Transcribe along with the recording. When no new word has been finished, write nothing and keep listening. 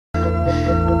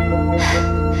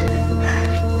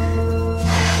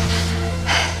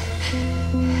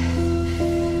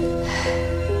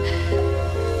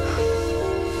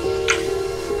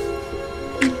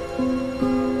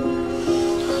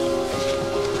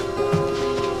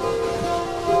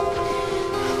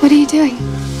What are you doing?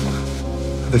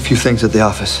 I have a few things at the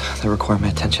office that require my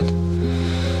attention.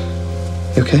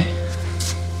 You okay?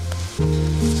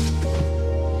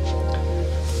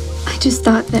 I just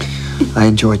thought that... I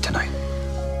enjoyed tonight.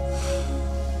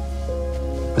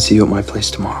 I'll see you at my place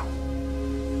tomorrow.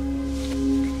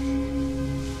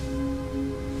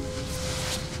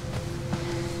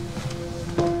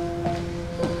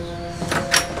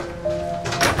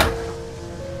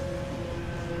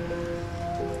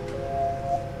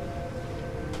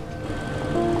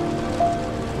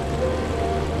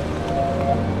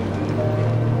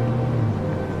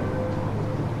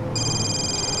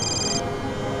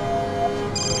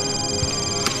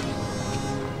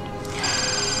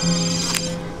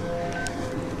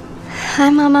 Hi,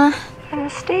 Mama.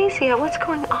 Anastascia, what's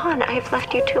going on? I've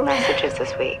left you 2 messages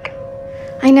this week.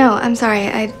 I know. I'm sorry.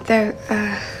 I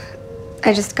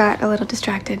just got a little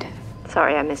distracted.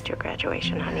 Sorry I missed your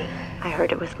graduation, honey. I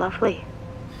heard it was lovely.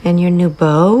 And your new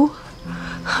beau?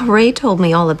 Ray told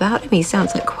me all about him. He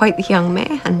sounds like quite the young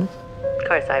man. Of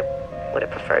course, I would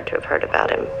have preferred to have heard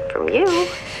about him from you.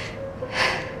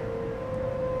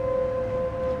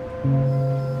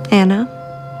 Anna?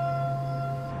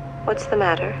 What's the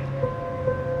matter?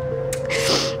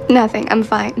 Nothing. I'm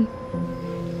fine.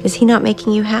 Is he not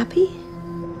making you happy?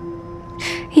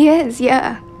 He is,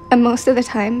 yeah. And most of the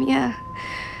time, yeah.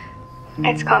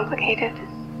 It's complicated.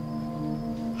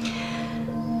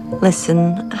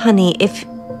 Listen, honey, if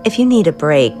you need a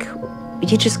break,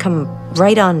 you just come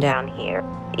right on down here.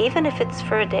 Even if it's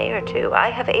for a day or two, I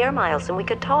have air miles and we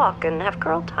could talk and have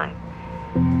girl time.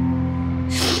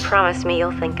 Promise me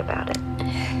you'll think about it.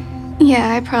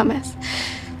 Yeah, I promise.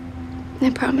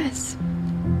 I promise.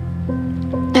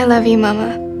 I love you,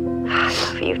 Mama. I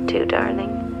love you too,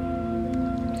 darling.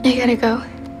 I gotta go.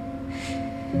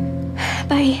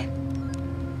 Bye.